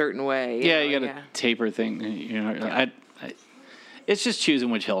things a certain way. You got to taper things. It's just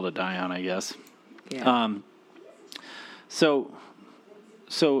choosing which hill to die on, I guess. Yeah.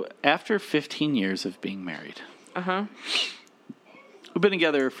 So after 15 years of being married, we've been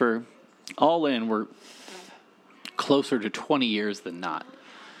together for all in. We're closer to 20 years than not.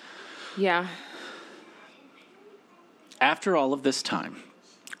 Yeah. After all of this time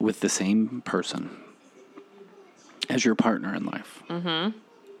with the same person as your partner in life,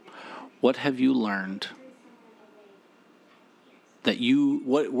 what have you learned that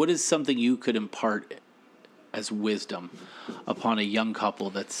what is something you could impart as wisdom upon a young couple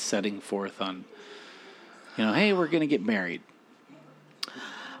that's setting forth on, hey, we're going to get married?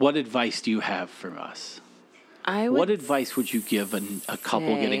 What advice do you have for us? What advice would you give a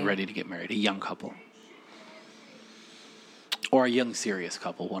couple getting ready to get married, a young couple? Or a young serious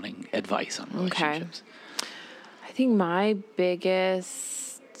couple wanting advice on relationships? Okay. I think my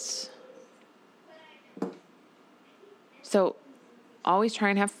biggest... So, always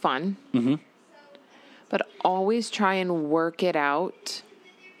try and have fun. But always try and work it out.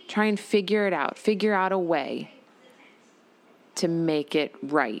 Try and figure it out. Figure out a way to make it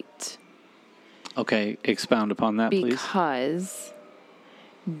right. Okay, expound upon that, please. Because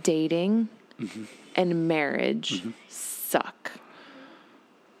dating and marriage suck.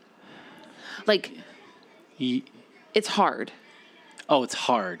 Like, it's hard. Oh, it's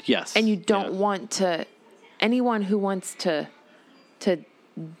hard, yes. And you don't want to... Anyone who wants to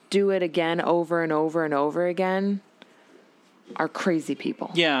do it again over and over and over again are crazy people.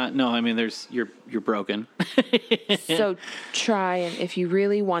 Yeah, no, I mean, you're broken. So try, and if you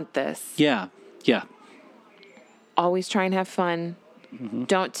really want this... Yeah. Always try and have fun.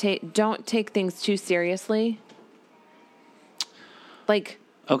 Don't take things too seriously. Like...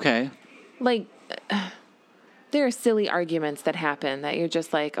 Okay. Like, there are silly arguments that happen that you're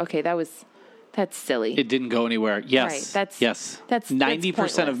just like, okay, that's silly. It didn't go anywhere. Yes. Right. That's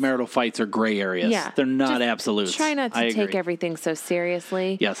 90% of marital fights are gray areas. Yeah. They're not absolutes. Try not to take everything so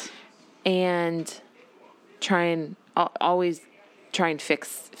seriously. Yes. And always try and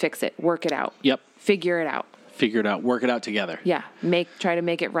fix it. Work it out. Yep. Figure it out. Work it out together. Yeah. Try to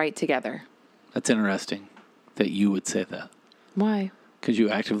make it right together. That's interesting that you would say that. Why? Because you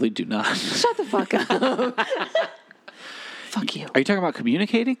actively do not. Shut the fuck up. Fuck you. Are you talking about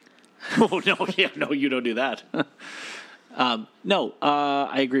communicating? Oh, no. Yeah, no, you don't do that. No,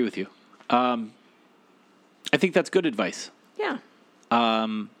 I agree with you. I think that's good advice. Yeah.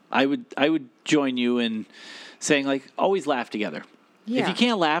 I would join you in saying, like, always laugh together. Yeah. If you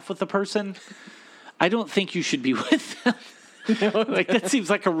can't laugh with the person, I don't think you should be with them. No, like, that seems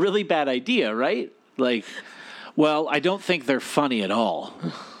like a really bad idea, right? Like, well, I don't think they're funny at all.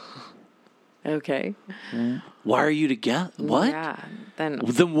 Okay. Why are you together? What? Yeah. Then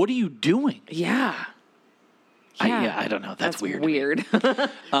what are you doing? Yeah. I don't know. That's weird.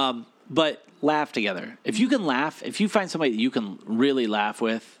 But laugh together. If you can laugh, if you find somebody that you can really laugh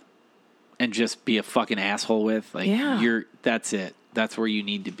with and just be a fucking asshole with, like, that's it. That's where you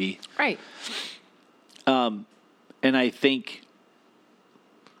need to be. Right. And I think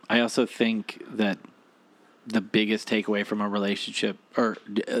I also think that the biggest takeaway from a relationship or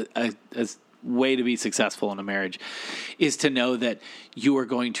a way to be successful in a marriage is to know that you are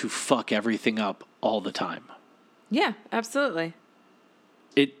going to fuck everything up all the time. Yeah, absolutely.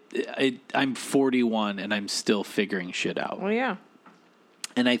 I'm 41 and I'm still figuring shit out. Well, yeah.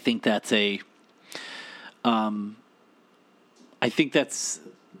 And I think that's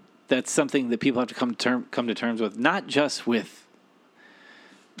that's something that people have to come to terms with, not just with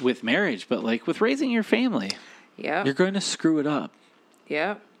marriage, but like with raising your family. Yeah. You're going to screw it up.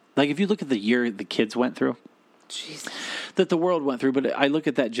 Yeah. Like if you look at the year the kids went through, Jesus. that the world went through, but I look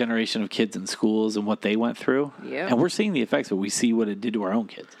at that generation of kids in schools and what they went through, and we're seeing the effects, but we see what it did to our own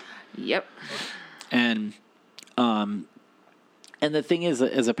kids. Yep. And the thing is,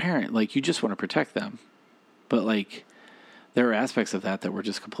 as a parent, like you just want to protect them, but like there are aspects of that were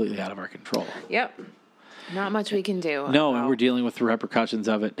just completely out of our control. Yep. Not much we can do. No, and we're dealing with the repercussions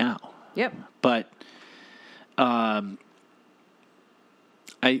of it now. Yep. But I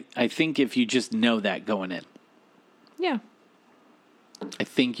think if you just know that going in, yeah, I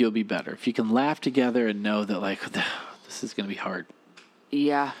think you'll be better. If you can laugh together and know that, like, this is going to be hard.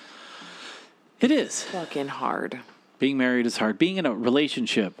 Yeah. It is. Fucking hard. Being married is hard. Being in a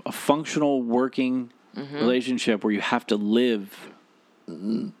relationship, a functional, working relationship where you have to live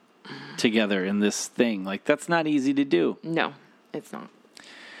together in this thing, like, that's not easy to do. No, it's not.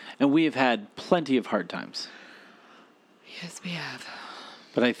 And we have had plenty of hard times. Yes, we have.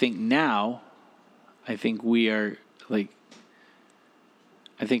 But I think now, we are like,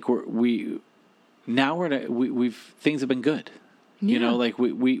 we've things have been good. Yeah. You know, like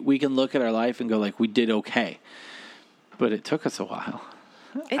we can look at our life and go like, we did okay. But it took us a while.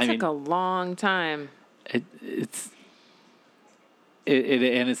 It took a long time. It's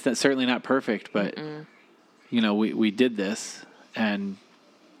certainly not perfect, but you know, we did this, and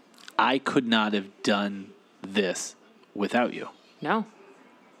I could not have done this without you. No.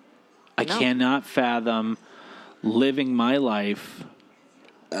 I cannot fathom living my life,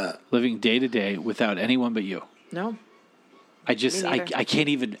 living day to day without anyone but you. No. I can't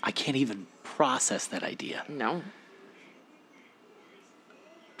even process that idea. No.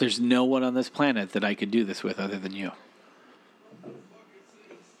 There's no one on this planet that I could do this with other than you.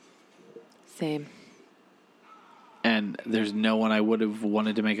 Same. And there's no one I would have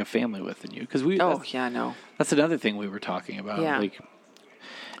wanted to make a family with than you. Because no. That's another thing we were talking about. Yeah. Like,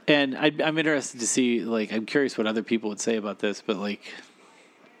 and I'm interested to see, like, I'm curious what other people would say about this, but like,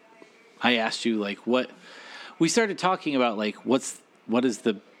 I asked you, like, what we started talking about, like, what is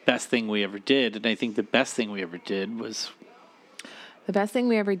the best thing we ever did? And I think the best thing we ever did was the best thing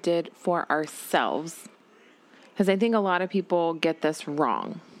we ever did for ourselves. Because I think a lot of people get this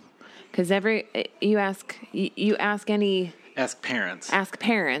wrong. Because you ask parents,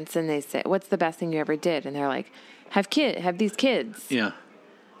 and they say, "What's the best thing you ever did?" And they're like, "Have these kids." Yeah.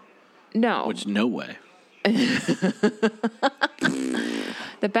 No. Which no way.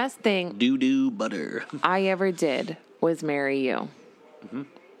 The best thing doo butter I ever did was marry you. Mm-hmm.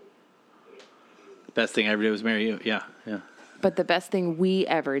 The best thing I ever did was marry you. Yeah. But the best thing we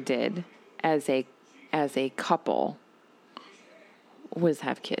ever did as a couple was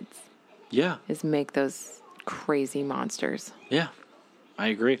have kids. Yeah. Is make those crazy monsters. Yeah. I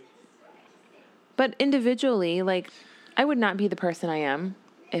agree. But individually, like, I would not be the person I am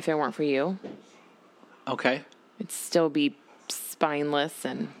if it weren't for you. Okay. It'd still be spineless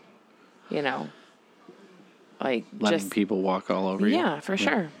and, you know, like letting people walk all over you. Yeah, for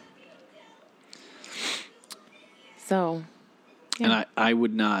sure. So, yeah. And I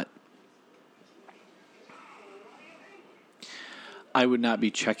would not be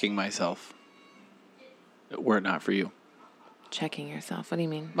checking myself were it not for you. Checking yourself? What do you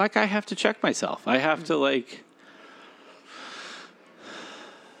mean? Like, I have to check myself. I have to, like,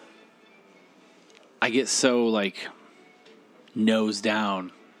 I get so, like, nose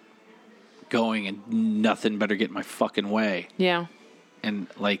down going and nothing better get in my fucking way. Yeah. And,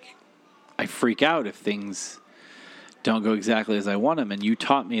 like, I freak out if things don't go exactly as I want them. And you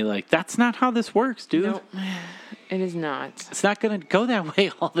taught me, like, that's not how this works, dude. Nope. It is not. It's not going to go that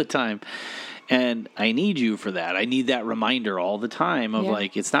way all the time. And I need you for that. I need that reminder all the time of,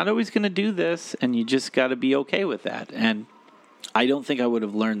 like, it's not always going to do this, and you just got to be okay with that. And I don't think I would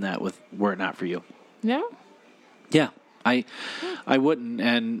have learned that were it not for you. No? Yeah. I wouldn't.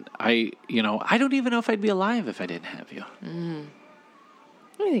 And I don't even know if I'd be alive if I didn't have you. Mm.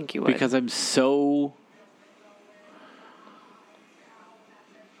 I think you would. Because I'm so...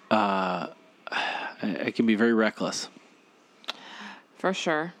 I can be very reckless. For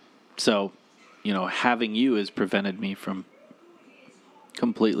sure. So, having you has prevented me from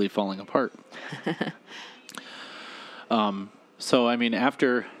completely falling apart. So, I mean,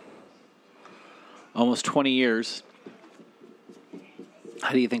 after almost 20 years,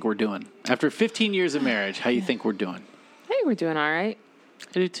 how do you think we're doing? After 15 years of marriage, how do you think we're doing? I think we're doing all right.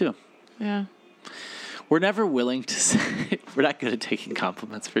 I do too. Yeah. We're never willing to say, we're not good at taking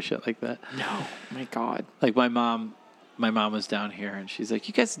compliments for shit like that. No. My God. Like my mom was down here and she's like,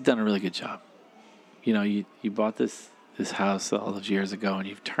 you guys have done a really good job. You know, you bought this house all those years ago and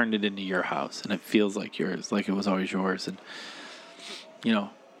you've turned it into your house and it feels like yours, like it was always yours. And, you know,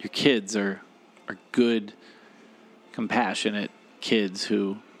 your kids are good, compassionate kids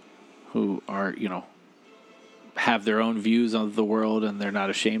who are, you know, have their own views on the world and they're not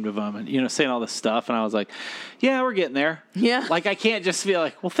ashamed of them and, you know, saying all this stuff. And I was like, yeah, we're getting there. Yeah. Like, I can't just feel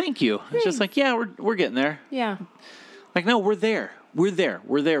like, well, thank you. It's just like, yeah, we're getting there. Yeah. Like, no, we're there. We're there.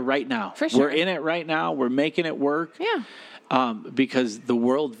 We're there right now. For sure. We're in it right now. We're making it work. Yeah. Because the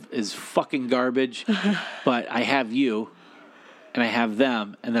world is fucking garbage, but I have you and I have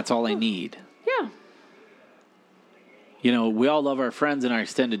them and that's all I need. Yeah. You know, we all love our friends and our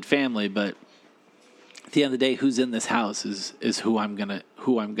extended family, but at the end of the day, who's in this house is who I'm gonna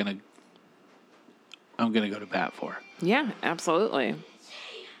go to bat for. Yeah, absolutely.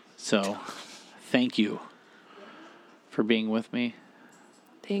 So, thank you for being with me.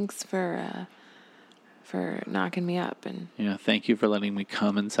 Thanks for knocking me up and Thank you for letting me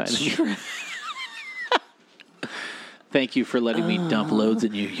come inside of you. Thank you for letting me dump loads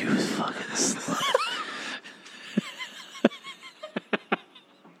in you, you fucking slut.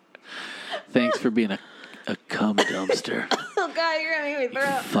 Thanks for being a cum dumpster. Oh God, you're gonna make me throw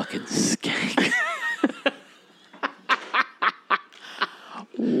up. Fucking skank.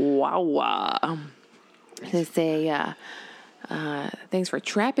 Wow. They say, thanks for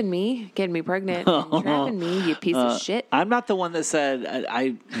trapping me, getting me pregnant, and trapping me, you piece of shit. I'm not the one that said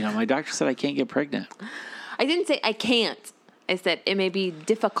my doctor said I can't get pregnant. I didn't say I can't. I said it may be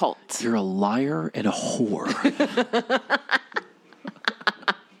difficult. You're a liar and a whore.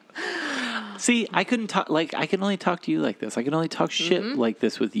 See, I couldn't talk, like, I can only talk to you like this. I can only talk shit like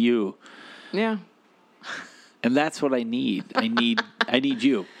this with you. Yeah. And that's what I need. I need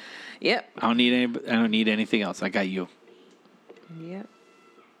you. Yep. I don't need anything else. I got you. Yep.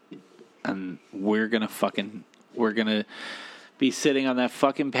 And we're going to be sitting on that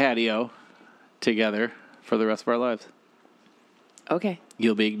fucking patio together for the rest of our lives. Okay.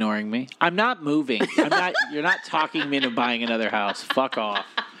 You'll be ignoring me. I'm not moving. You're not talking me into buying another house. Fuck off.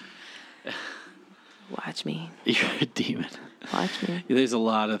 Watch me. You're a demon. Watch me. There's a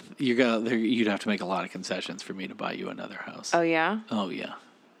lot of you'd have to make a lot of concessions for me to buy you another house. Oh yeah. Oh yeah.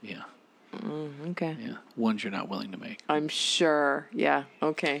 Okay. Yeah. Ones you're not willing to make. I'm sure. Yeah.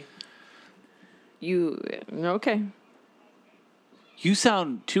 Okay. Okay. You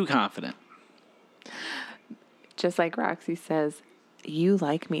sound too confident. Just like Roxy says, you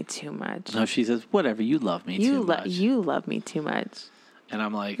like me too much. No, she says, whatever, you love me too much. You love me too much. And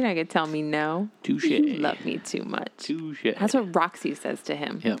I'm like, You're not going to tell me no. Touche. You love me too much. Touche. That's what Roxy says to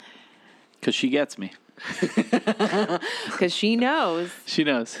him. Yep. Because she gets me. Because she knows. She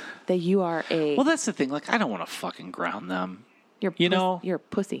knows. That you are a... Well, that's the thing. Like, I don't want to fucking ground them. You're a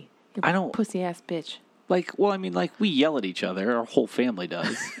pussy. You're I don't... a pussy-ass bitch. Like, well, I mean, like, we yell at each other. Our whole family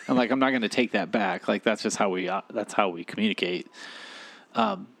does. And, like, I'm not going to take that back. Like, that's just how we communicate.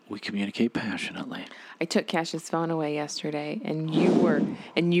 We communicate passionately. I took Cash's phone away yesterday, and you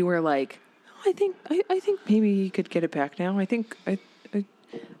were like, oh, I think maybe he could get it back now. I think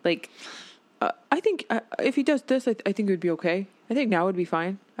if he does this, I think it would be okay. I think now would be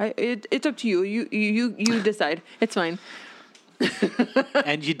fine. It's up to you. You decide. It's fine.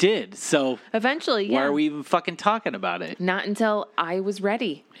 And you did. So eventually, yeah. Why are we even fucking talking about it? Not until I was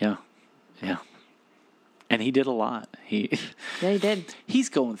ready. Yeah. And he did a lot. Yeah, he did. He's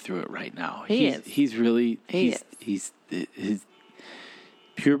going through it right now. He's really is. His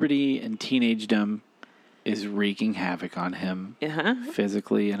puberty and teenagedom is wreaking havoc on him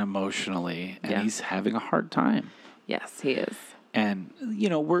physically and emotionally, and he's having a hard time. Yes, he is. And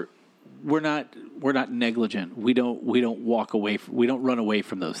we're not negligent. We don't walk away. We don't run away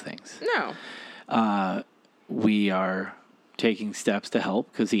from those things. No. We are taking steps to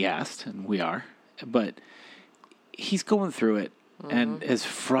help because he asked, and we are. But he's going through it, and as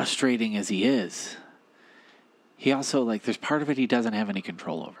frustrating as he is, he also, like, there's part of it he doesn't have any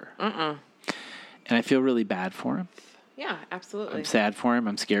control over. And I feel really bad for him. Yeah, absolutely. I'm sad for him.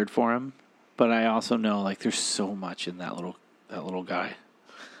 I'm scared for him. But I also know, like, there's so much in that little guy.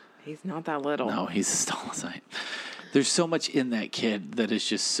 He's not that little. No, he's a stalactite. There's so much in that kid that is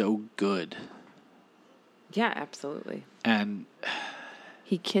just so good. Yeah, absolutely. And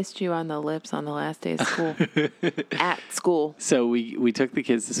He kissed you on the lips on the last day of school. At school. So we took the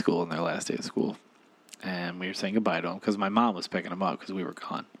kids to school on their last day of school. And we were saying goodbye to them because my mom was picking them up because we were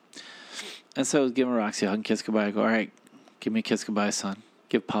gone. And so I was giving Roxy a hug and kiss goodbye. I go, all right, give me a kiss goodbye, son.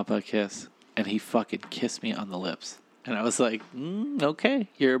 Give Papa a kiss. And he fucking kissed me on the lips. And I was like, okay,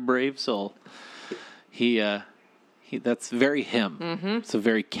 you're a brave soul. He that's very him. Mm-hmm. It's a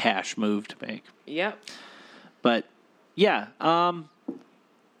very cash move to make. Yep. But yeah,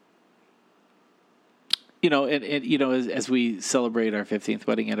 you know, and you know, as we celebrate our 15th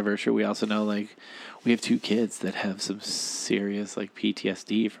wedding anniversary, we also know like we have 2 kids that have some serious like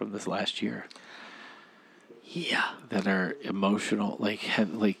PTSD from this last year. Yeah, that are emotional,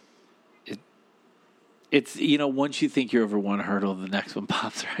 it's you know, once you think you're over one hurdle, the next one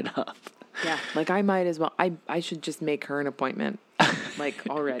pops right up. Yeah, like I might as well. I should just make her an appointment, like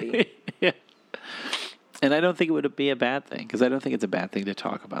already. Yeah. And I don't think it would be a bad thing because I don't think it's a bad thing to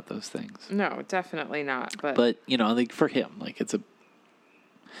talk about those things. No, definitely not. But you know, like for him, like it's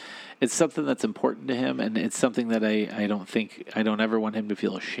something that's important to him, and it's something that I don't ever want him to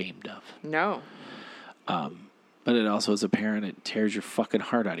feel ashamed of. No. But it also, as a parent, it tears your fucking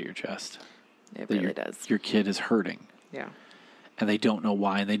heart out of your chest. It really does. Your kid is hurting. Yeah. And they don't know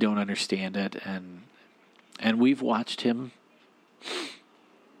why, and they don't understand it, and we've watched him.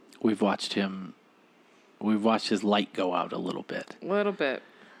 We've watched his light go out a little bit. A little bit.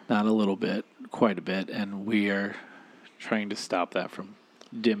 Not a little bit, quite a bit, and we are trying to stop that from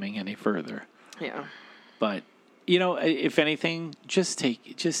dimming any further. Yeah. But, you know, if anything,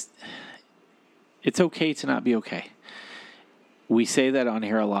 it's okay to not be okay. We say that on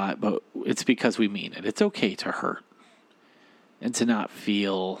here a lot, but it's because we mean it. It's okay to hurt and to not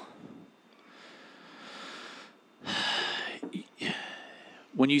feel.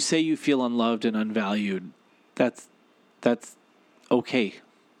 When you say you feel unloved and unvalued, that's okay.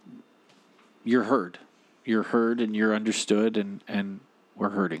 You're heard. You're heard and you're understood, and we're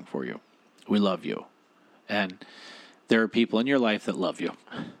hurting for you. We love you. And there are people in your life that love you.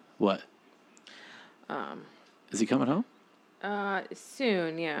 What? Is he coming home?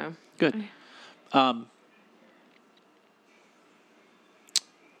 Soon, yeah. Good. But,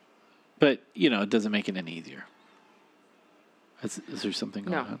 you know, it doesn't make it any easier. Is there something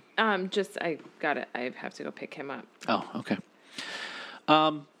going on? Just, I got it. I have to go pick him up. Oh, okay.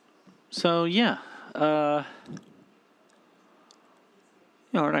 So, yeah. You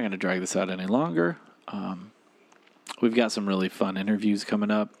know, we're not going to drag this out any longer. We've got some really fun interviews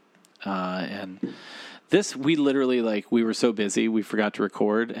coming up. And this, we literally, like, we were so busy, we forgot to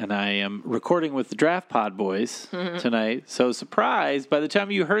record. And I am recording with the Draft Pod boys tonight. So, surprise, by the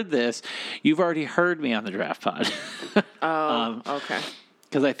time you heard this, you've already heard me on the Draft Pod. Oh, okay.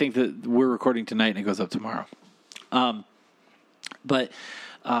 Because I think that we're recording tonight and it goes up tomorrow. But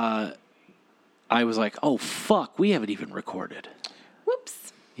I was like, oh, fuck, we haven't even recorded.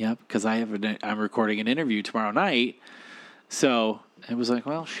 Whoops. Yep, because I'm recording an interview tomorrow night. So it was like,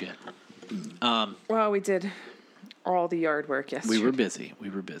 well, shit. Well, we did all the yard work yesterday. We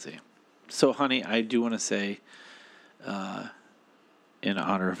were busy. So, honey, I do want to say, in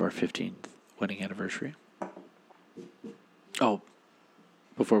honor of our 15th wedding anniversary. Oh,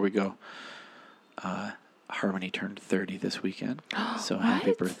 before we go, Harmony turned 30 this weekend. So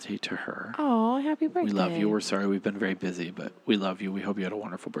happy birthday to her. Oh, happy birthday. We love you. We're sorry we've been very busy, but we love you. We hope you had a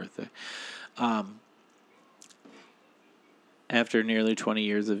wonderful birthday. After nearly 20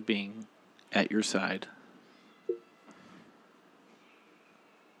 years of being at your side,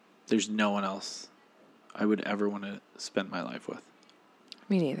 there's no one else I would ever want to spend my life with.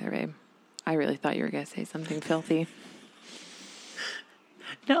 Me neither, babe. I really thought you were going to say something filthy.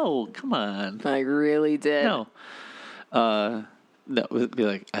 No, come on. I really did. No. That would be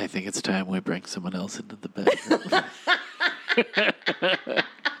like, I think it's time we bring someone else into the bedroom.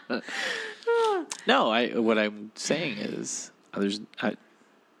 No, what I'm saying is, I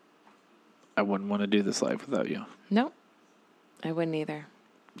wouldn't want to do this life without you. Nope. I wouldn't either.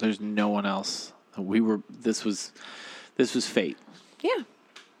 There's no one else. This was fate. Yeah.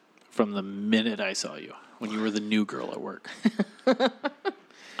 From the minute I saw you, when you were the new girl at work.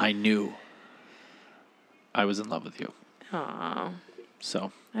 I knew I was in love with you. Aww.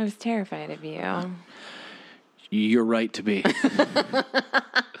 So. I was terrified of you. You're right to be.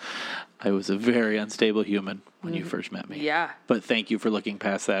 I was a very unstable human when you first met me. Yeah. But thank you for looking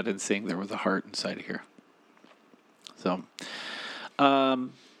past that and seeing there was a heart inside of here. So,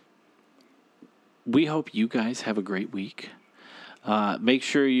 we hope you guys have a great week. Make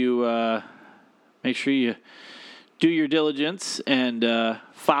sure you do your diligence and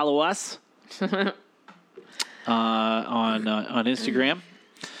follow us on Instagram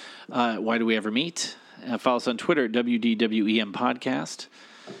Why Do We Ever Meet? Follow us on Twitter at WDWEM Podcast.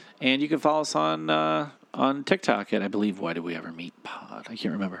 And you can follow us on TikTok at, I believe, Why Do We Ever Meet Pod. I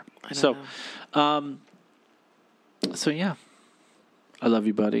can't remember. So yeah. I love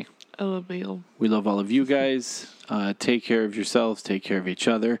you, buddy. I love you. We love all of you guys. Take care of yourselves. Take care of each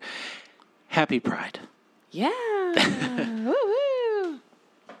other. Happy Pride. Yeah. Woo-hoo.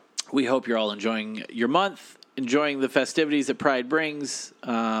 We hope you're all enjoying your month, enjoying the festivities that Pride brings.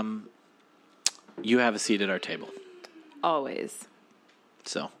 You have a seat at our table. Always.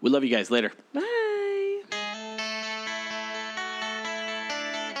 So we love you guys. Later. Bye.